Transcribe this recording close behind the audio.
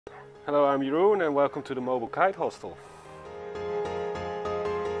Hello, I'm Jeroen and welcome to the Mobile Kite Hostel.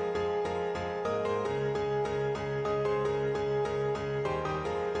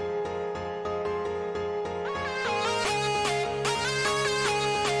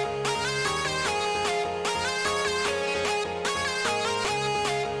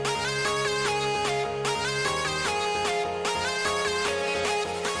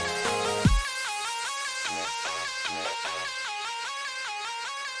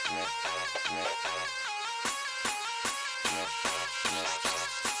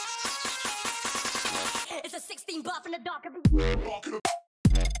 It's a 16 buff in the dark.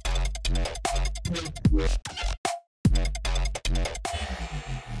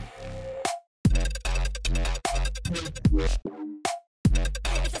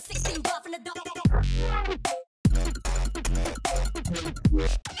 It's a 16 buff in the dark.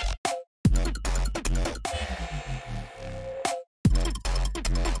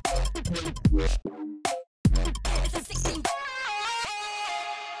 It's a 16.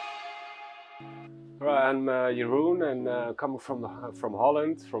 Right, I'm Jeroen and coming from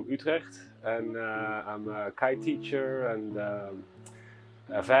Holland, from Utrecht, and I'm a kite teacher and a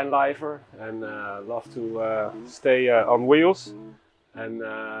van lifer, and love to stay on wheels. And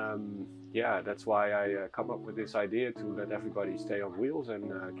yeah, that's why I come up with this idea to let everybody stay on wheels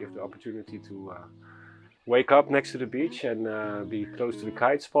and give the opportunity to wake up next to the beach and be close to the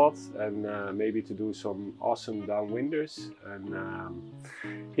kite spot, and maybe to do some awesome downwinders. And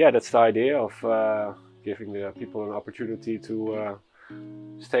yeah, that's the idea of giving the people an opportunity to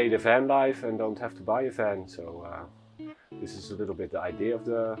stay the van life and don't have to buy a van. So this is a little bit the idea of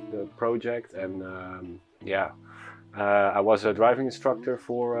the project. And yeah, I was a driving instructor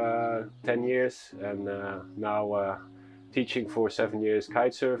for 10 years and now teaching for 7 years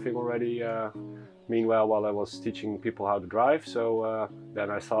kite surfing already. Meanwhile, while I was teaching people how to drive, so then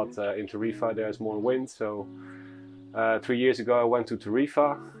I thought in Tarifa there's more wind. So 3 years ago I went to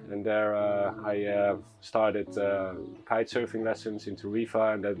Tarifa, and there I started kite surfing lessons in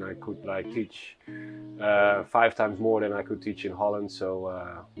Tarifa, and then I could teach 5 times more than I could teach in Holland. So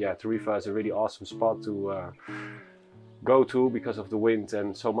yeah, Tarifa is a really awesome spot to go to because of the wind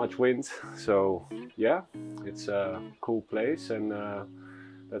and so much wind. So yeah, it's a cool place, and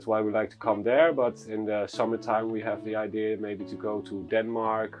that's why we like to come there. But in the summertime we have the idea maybe to go to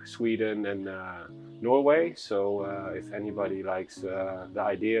Denmark, Sweden and Norway. So if anybody likes the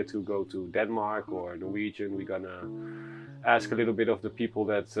idea to go to Denmark or Norwegian, we're gonna ask a little bit of the people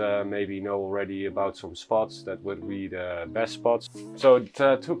that maybe know already about some spots that would be the best spots. So it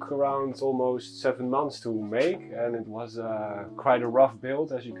took around almost 7 months to make, and it was quite a rough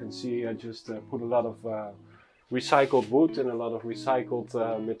build. As you can see, I just put a lot of recycled wood and a lot of recycled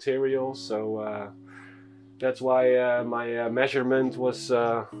materials. So that's why my measurement was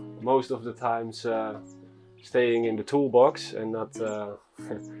most of the times staying in the toolbox and not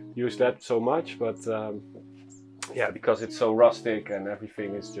use that so much. But yeah, because it's so rustic and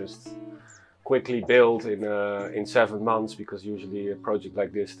everything is just quickly built in 7 months, because usually a project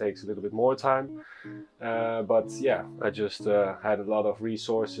like this takes a little bit more time. But yeah, I just had a lot of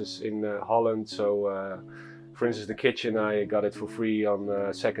resources in Holland. So for instance, the kitchen, I got it for free on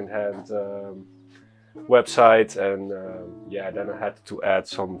a second-hand website, and yeah, then I had to add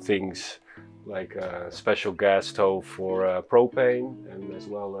some things like a special gas stove for propane, and as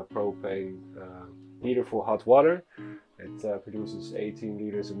well a propane heater for hot water. It produces 18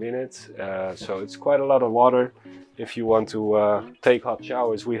 liters a minute, so it's quite a lot of water. If you want to take hot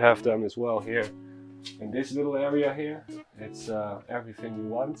showers, we have them as well here. In this little area here, it's everything you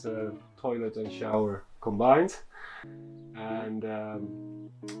want, toilet and shower combined. And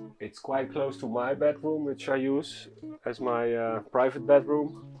it's quite close to my bedroom, which I use as my private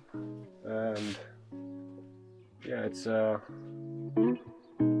bedroom. And yeah, it's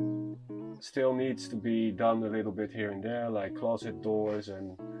still needs to be done a little bit here and there, like closet doors,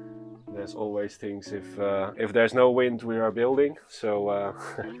 and there's always things. If there's no wind, we are building, so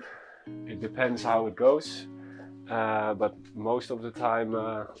it depends how it goes. But most of the time,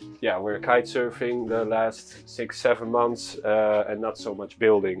 yeah, we're kite surfing the last 6-7 months and not so much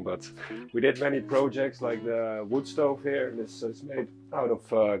building. But we did many projects, like the wood stove here. This is made out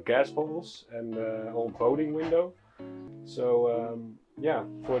of gas bottles and old boating window. So yeah,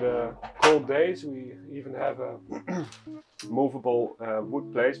 for the cold days we even have a movable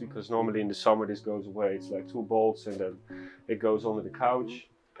wood place, because normally in the summer this goes away. It's like 2 bolts and then it goes under the couch.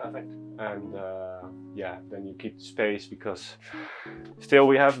 Perfect. And yeah, then you keep the space, because still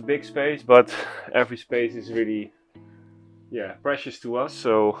we have a big space, but every space is really yeah, precious to us.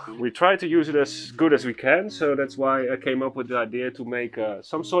 So we try to use it as good as we can. So that's why I came up with the idea to make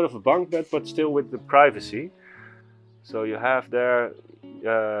some sort of a bunk bed, but still with the privacy. So you have there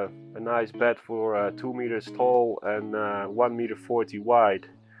a nice bed for 2 meters tall and 1 meter 40 wide,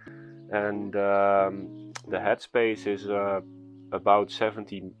 and the headspace is about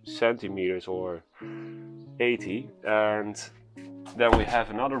 70 centimeters or 80, and then we have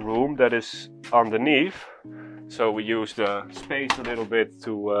another room that is underneath, so we use the space a little bit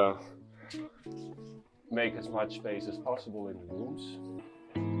to make as much space as possible in the rooms.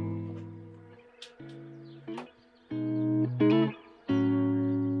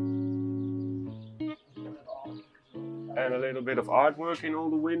 And a little bit of artwork in all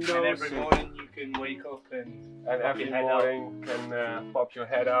the windows. And every morning you can wake up and every morning can pop your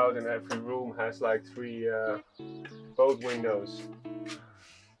head out, and every room has like 3 boat windows.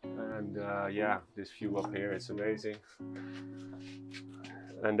 And yeah, this view up here is amazing.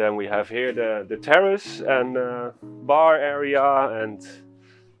 And then we have here the terrace and bar area, and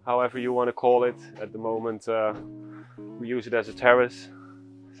however you want to call it. At the moment we use it as a terrace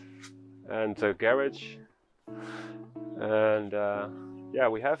and a garage. And yeah,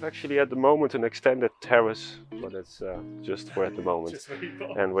 we have actually at the moment an extended terrace, but it's just for at the moment.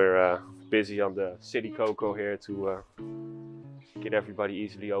 And we're busy on the city coco here to get everybody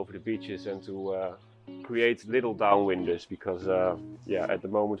easily over the beaches and to create little downwinders, because yeah, at the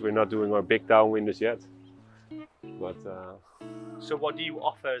moment we're not doing our big downwinders yet. But so what do you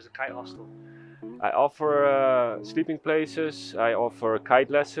offer as a kite hostel? I offer sleeping places, I offer kite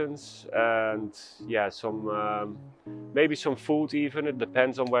lessons, and yeah, some maybe some food even. It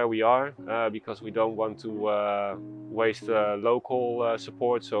depends on where we are, because we don't want to waste local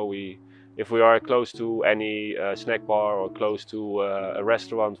support. So if we are close to any snack bar or close to a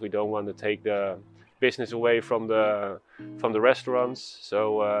restaurant, we don't want to take the business away from the restaurants.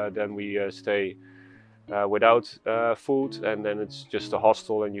 So then we stay without food, and then it's just a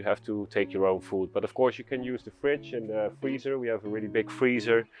hostel and you have to take your own food. But of course you can use the fridge and the freezer. We have a really big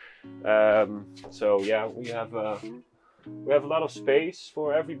freezer. So yeah, we have a lot of space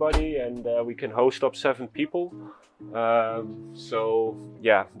for everybody, and we can host up 7 people. So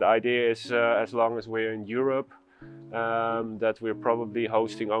yeah, the idea is as long as we're in Europe, that we're probably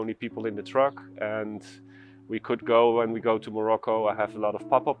hosting only people in the truck. And we could go, when we go to Morocco, I have a lot of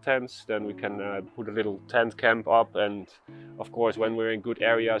pop-up tents, then we can put a little tent camp up. And of course when we're in good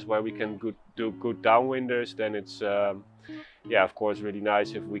areas where we can do good downwinders, then it's yeah, of course really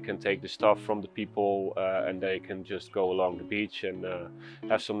nice if we can take the stuff from the people and they can just go along the beach and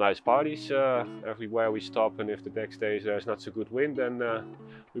have some nice parties everywhere we stop. And if the next day there's not so good wind, then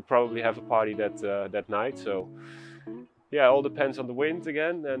we probably have a party that night. So yeah, all depends on the wind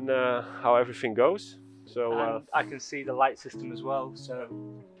again and how everything goes. So I can see the light system as well. So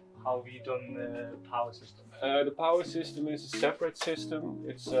how have you done the power system? The power system is a separate system.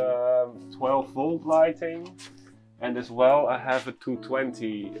 It's 12-volt lighting, and as well I have a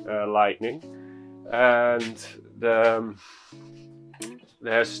 220 lightning. And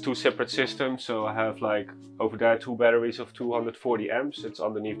there's 2 separate systems. So I have like over there 2 batteries of 240 amps. It's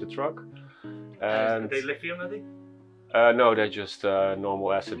underneath the truck. And are they lithium, are they? No, they're just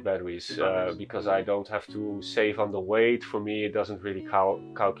normal acid batteries, because I don't have to save on the weight. For me, it doesn't really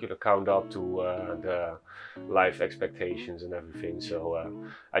count up to the life expectations and everything. So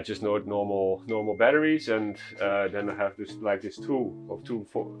I just know normal batteries, and then I have this 2 of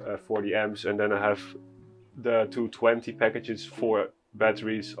 240 amps, and then I have the 220 packages for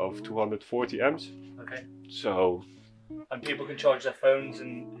batteries of 240 amps. Okay. So. And people can charge their phones,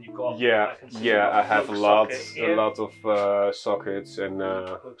 and you've got I have a lot of sockets, and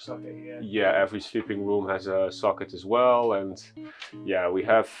plug socket here. yeah, every sleeping room has a socket as well. And yeah, we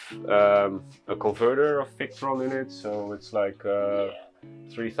have a converter of Victron in it, so it's like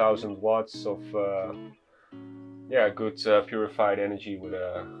 3000 watts of good purified energy with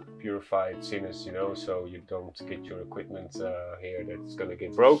a purified sinus, you know, so you don't get your equipment here that's gonna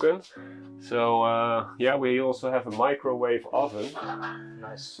get broken. So yeah, we also have a microwave oven.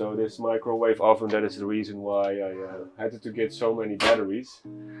 Nice. So this microwave oven, that is the reason why I had to get so many batteries,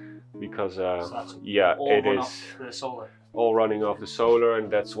 because yeah, it is the solar. all running off the solar,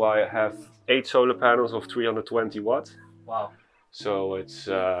 and that's why I have 8 solar panels of 320 watt. Wow. So it's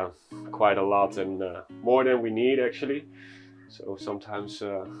quite a lot, and more than we need actually. So sometimes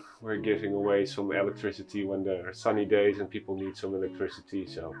we're giving away some electricity when there are sunny days and people need some electricity.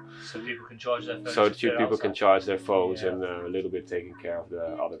 So people can charge their phones. So people can charge their phones, and a little bit taking care of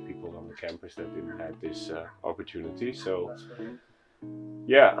the other people on the campus that didn't have this opportunity. So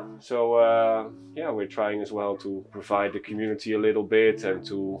Yeah, so yeah, we're trying as well to provide the community a little bit and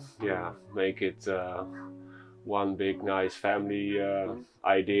to make it one big nice family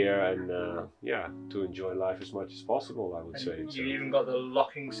idea and yeah, to enjoy life as much as possible, I would And say. you So even got the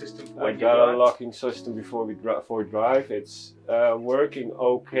locking system for I when you got a drive? locking system before we drive. It's working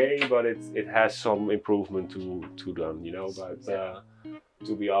okay, but it has some improvement to done, you know. But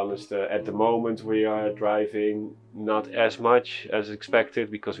to be honest, at the moment we are driving not as much as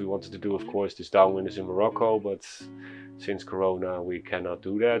expected because we wanted to do, of course, this downwinders in Morocco, but since Corona we cannot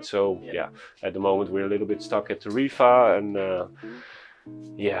do that. So yeah, at the moment we're a little bit stuck at Tarifa, and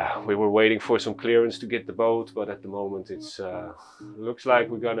yeah, we were waiting for some clearance to get the boat, but at the moment it's looks like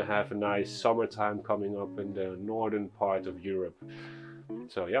we're gonna have a nice summertime coming up in the northern part of Europe.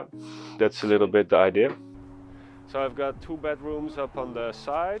 So yeah, that's a little bit the idea. So I've got 2 bedrooms up on the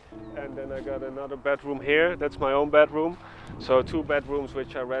side, and then I got another bedroom here. That's my own bedroom. So 2 bedrooms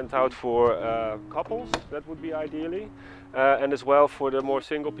which I rent out for couples, that would be ideally. And as well for the more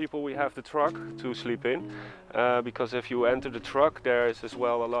single people, we have the truck to sleep in. Because if you enter the truck, there is as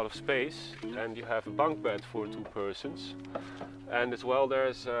well a lot of space, and you have a bunk bed for 2 persons. And as well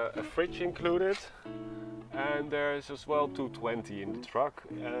there's a fridge included, and there's as well 220 in the truck.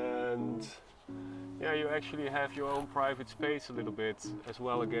 And yeah, you actually have your own private space a little bit as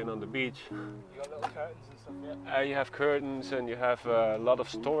well, again on the beach. You got little curtains and stuff, yeah? You have curtains and you have a lot of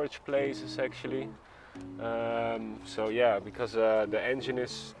storage places actually. So yeah, because the engine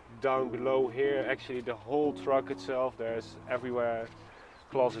is down below here, actually the whole truck itself, there's everywhere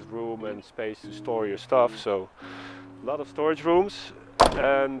closet room and space to store your stuff. So a lot of storage rooms.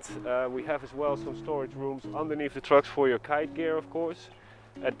 And we have as well some storage rooms underneath the trucks for your kite gear, of course.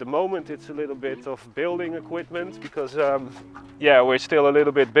 At the moment it's a little bit of building equipment because yeah, we're still a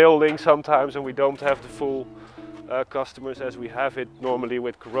little bit building sometimes and we don't have the full customers as we have it normally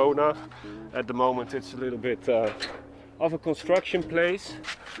with Corona. At the moment it's a little bit of a construction place.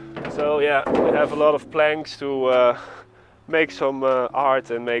 So yeah, we have a lot of planks to make some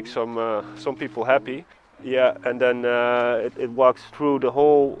art and make some people happy. Yeah, and then it walks through the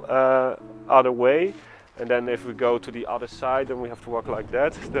whole other way. And then if we go to the other side, then we have to walk like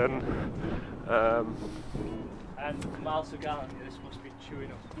that. Then. And miles per gallon, this must be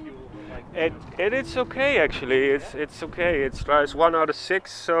chewing up fuel. Like, It's okay actually. It's okay. It drives 1 out of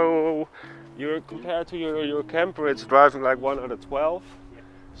 6. So you're compared to your camper, it's driving like 1 out of 12.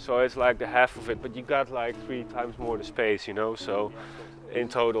 So it's like the half of it, but you got like 3 times more the space, you know. So in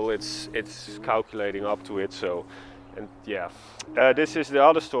total, it's calculating up to it. So. And yeah, this is the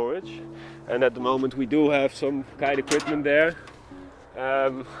other storage, and at the moment we do have some kite equipment there,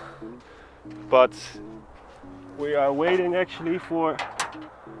 but we are waiting actually for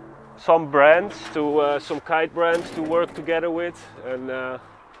some brands some kite brands to work together with, and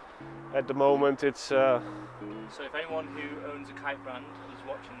at the moment it's so if anyone who owns a kite brand is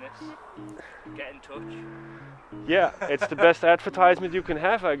watching this, get in touch. yeah, it's the best advertisement you can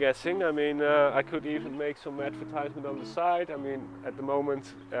have, I guessing. I mean, I could even make some advertisement on the side. I mean, at the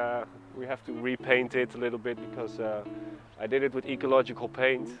moment we have to repaint it a little bit because I did it with ecological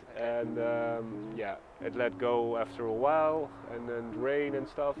paint, and yeah, it let go after a while, and then rain and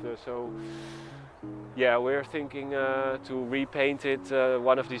stuff. So yeah, we're thinking to repaint it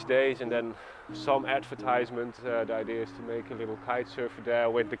one of these days, and then some advertisement. The idea is to make a little kite surfer there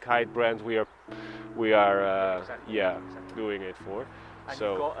with the kite brand we are Exactly. yeah, doing it for. And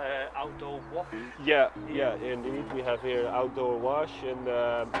So you've got outdoor wash, yeah, indeed, we have here outdoor wash and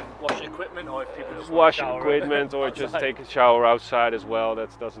wash equipment, or if people just want wash to shower equipment, or just outside. take a shower outside as well.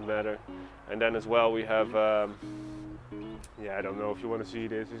 That doesn't matter. And then as well we have yeah, I don't know if you want to see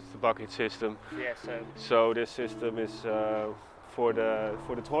this. It's the bucket system. Yeah, So this system is for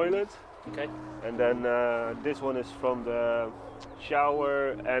the toilet. okay. And then this one is from the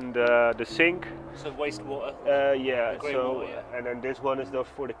shower and the sink. So wastewater. Yeah, grey so water, yeah. and then this one is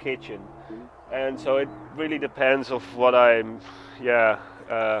for the kitchen. And so it really depends of what I'm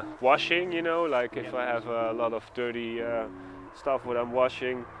washing, you know, like if I have a lot of dirty stuff what I'm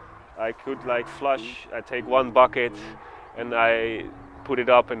washing, I could like flush. I take one bucket and I put it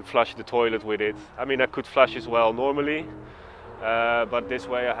up and flush the toilet with it. I mean, I could flush as well normally, but this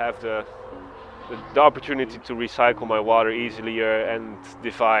way I have the opportunity to recycle my water easier and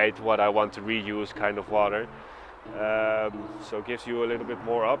divide what I want to reuse kind of water. So it gives you a little bit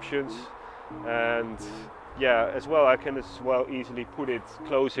more options. And yeah, as well I can as well easily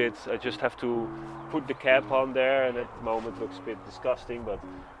close it. I just have to put the cap on there, and at the moment it looks a bit disgusting, but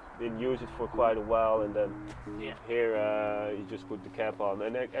didn't use it for quite a while, and then here you just put the cap on.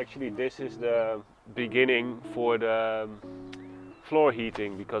 And actually this is the beginning for floor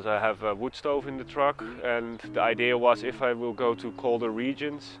heating, because I have a wood stove in the truck, and the idea was if I will go to colder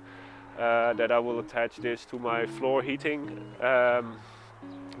regions that I will attach this to my floor heating.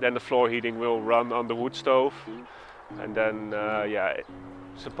 Then the floor heating will run on the wood stove, and then yeah,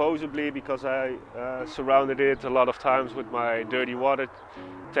 supposedly, because I surrounded it a lot of times with my dirty water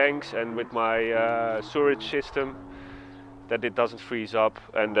tanks and with my storage system, that it doesn't freeze up,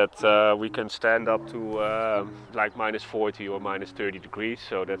 and that we can stand up to like -40 or -30 degrees.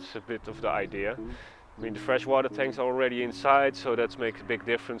 So that's a bit of the idea. I mean, the fresh water tanks are already inside, so that makes a big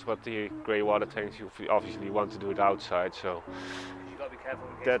difference. But the grey water tanks, you obviously want to do it outside. So You've got to be careful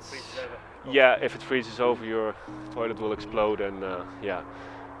in case it that's, freezes over. yeah, if it freezes over, your toilet will explode. And yeah,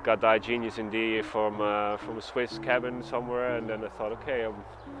 got the Genius in D from a Swiss cabin somewhere, and then I thought, okay, I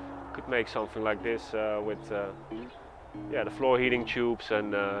could make something like this with yeah, the floor heating tubes,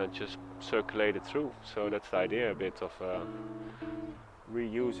 and just circulate it through. So that's the idea, a bit of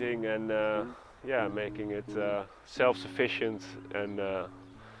reusing and yeah, making it self-sufficient and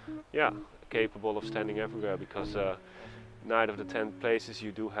yeah, capable of standing everywhere, because 9 of the 10 places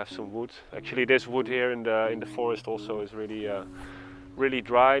you do have some wood. Actually, this wood here in the forest also is really really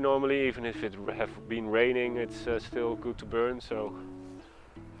dry normally. Even if it have been raining, it's still good to burn. So.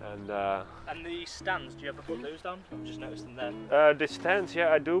 And the stands, do you ever put those down? I've just noticed them there. the stands,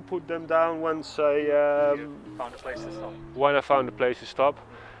 yeah, I do put them down once I Found a place to stop. when I found a place to stop.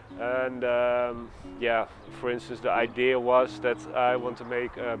 And yeah, for instance, the idea was that I want to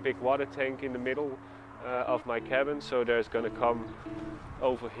make a big water tank in the middle of my cabin. So there's going to come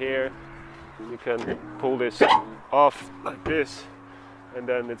over here, you can pull this off like this, and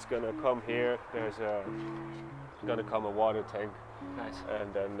then it's going to come here. There's going to come a water tank. Nice.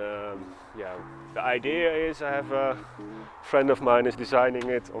 And then yeah, the idea is, I have a friend of mine is designing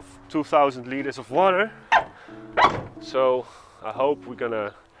it of 2,000 liters of water. So I hope we're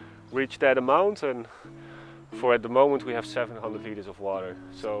gonna reach that amount, and for at the moment we have 700 liters of water.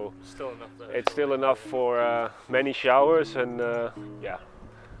 So Still enough there. it's still enough for many showers, and yeah,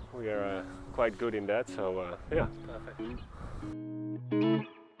 we are quite good in that. So yeah.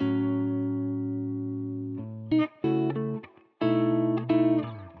 Perfect.